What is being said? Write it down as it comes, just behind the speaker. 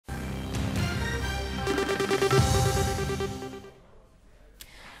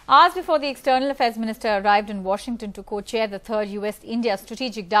Hours before the External Affairs Minister arrived in Washington to co-chair the third US-India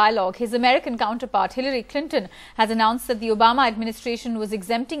strategic dialogue, his American counterpart Hillary Clinton has announced that the Obama administration was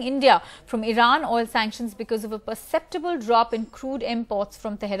exempting India from Iran oil sanctions because of a perceptible drop in crude imports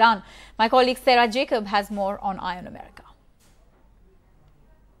from Tehran. My colleague Sarah Jacob has more on Eye on America.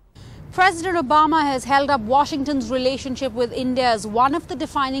 President Obama has held up Washington's relationship with India as one of the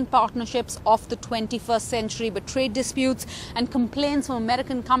defining partnerships of the 21st century. But trade disputes and complaints from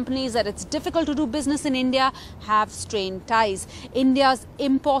American companies that it's difficult to do business in India have strained ties. India's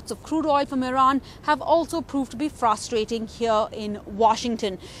imports of crude oil from Iran have also proved to be frustrating here in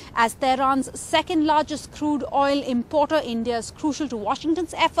Washington. As Tehran's second largest crude oil importer, India is crucial to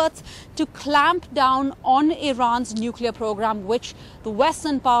Washington's efforts to clamp down on Iran's nuclear program, which the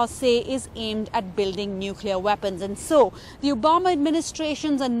Western powers say is aimed at building nuclear weapons. And so the Obama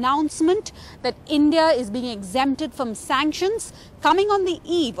administration's announcement that India is being exempted from sanctions coming on the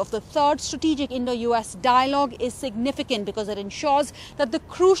eve of the third strategic Indo US dialogue is significant because it ensures that the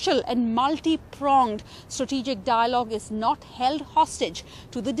crucial and multi-pronged strategic dialogue is not held hostage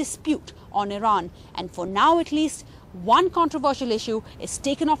to the dispute on Iran. And for now, at least, one controversial issue is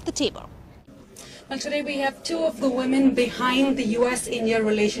taken off the table. Well, today we have two of the women behind the US-India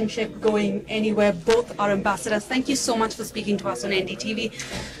relationship going anywhere. Both are ambassadors. Thank you so much for speaking to us on NDTV.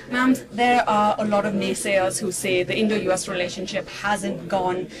 Ma'am, there are a lot of naysayers who say the Indo-US relationship hasn't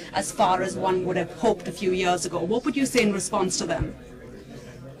gone as far as one would have hoped a few years ago. What would you say in response to them?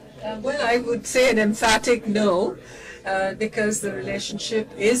 Well, I would say an emphatic no, because the relationship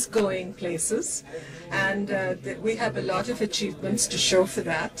is going places, and we have a lot of achievements to show for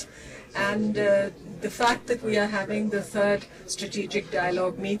that. And the fact that we are having the third strategic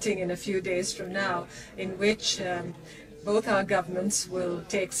dialogue meeting in a few days from now, in which both our governments will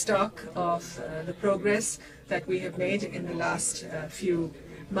take stock of the progress that we have made in the last few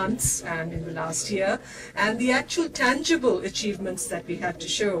months and in the last year, and the actual tangible achievements that we have to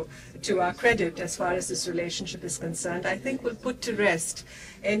show to our credit as far as this relationship is concerned, I think will put to rest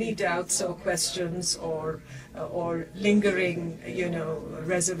any doubts or questions or lingering,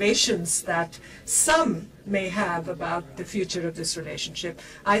 reservations that some may have about the future of this relationship.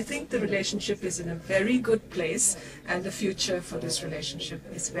 I think the relationship is in a very good place, and the future for this relationship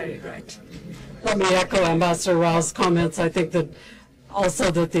is very bright. Let me echo Ambassador Rao's comments. I think that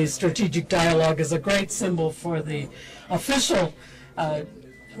also that the strategic dialogue is a great symbol for the official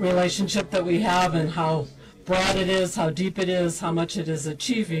relationship that we have and how broad it is, how deep it is, how much it is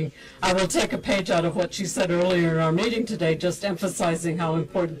achieving. I will take a page out of what she said earlier in our meeting today, just emphasizing how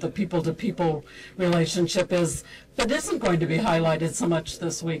important the people-to-people relationship is. That isn't going to be highlighted so much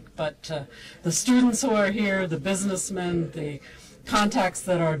this week, but the students who are here, the businessmen, the contacts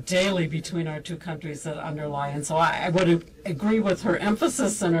that are daily between our two countries that underlie. And so I would agree with her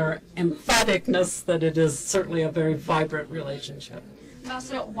emphasis and her emphaticness that it is certainly a very vibrant relationship.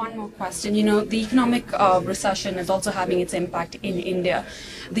 Ambassador, one more question. The economic recession is also having its impact in India.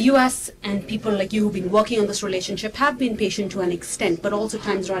 The US and people like you who've been working on this relationship have been patient to an extent, but also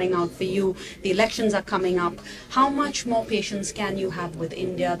time's running out for you. The elections are coming up. How much more patience can you have with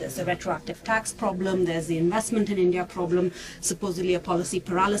India? There's a retroactive tax problem. There's the investment in India problem, supposedly a policy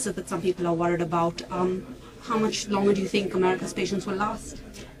paralysis that some people are worried about. How much longer do you think America's patience will last?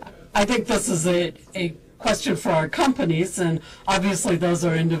 I think this is a question for our companies, and obviously those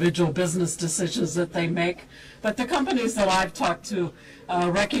are individual business decisions that they make. But the companies that I've talked to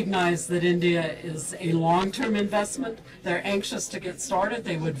recognize that India is a long-term investment. They're anxious to get started.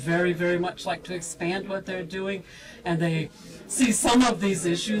 They would very, very much like to expand what they're doing, and they see some of these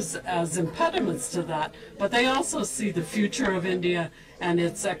issues as impediments to that. But they also see the future of India and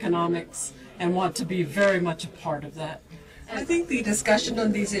its economics and want to be very much a part of that. I think the discussion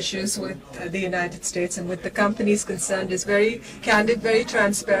on these issues with the United States and with the companies concerned is very candid, very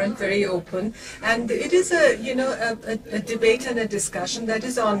transparent, very open, and it is a debate and a discussion that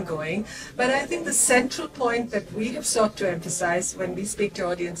is ongoing. But I think the central point that we have sought to emphasize when we speak to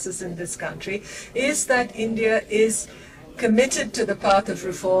audiences in this country is that India is committed to the path of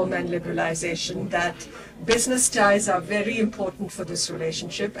reform and liberalization, that business ties are very important for this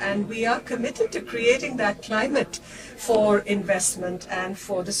relationship, and we are committed to creating that climate for investment and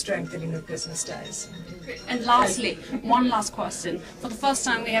for the strengthening of business ties. And lastly, one last question. For the first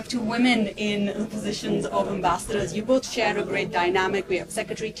time, we have two women in the positions of ambassadors. You both share a great dynamic. We have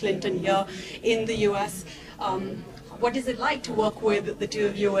Secretary Clinton here in the US. what is it like to work with the two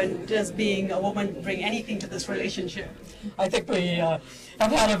of you, and does being a woman bring anything to this relationship? I think we have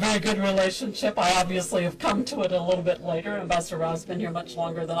had a very good relationship. I obviously have come to it a little bit later. Ambassador Rao's been here much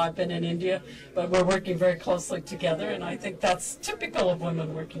longer than I've been in India, but we're working very closely together, and I think that's typical of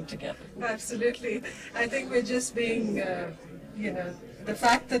women working together. Absolutely. I think we're just being, the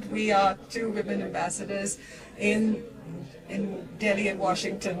fact that we are two women ambassadors in Delhi and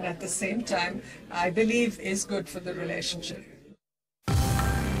Washington at the same time, I believe is good for the relationship.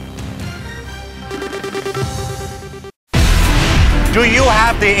 Do you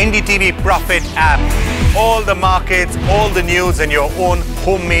have the NDTV Profit app? All the markets, all the news and your own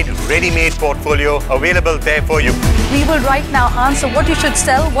homemade, ready-made portfolio available there for you. We will right now answer what you should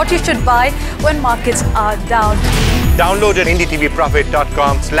sell, what you should buy when markets are down. Download at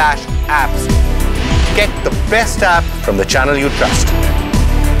ndtvprofit.com/apps. Get the best app from the channel you trust.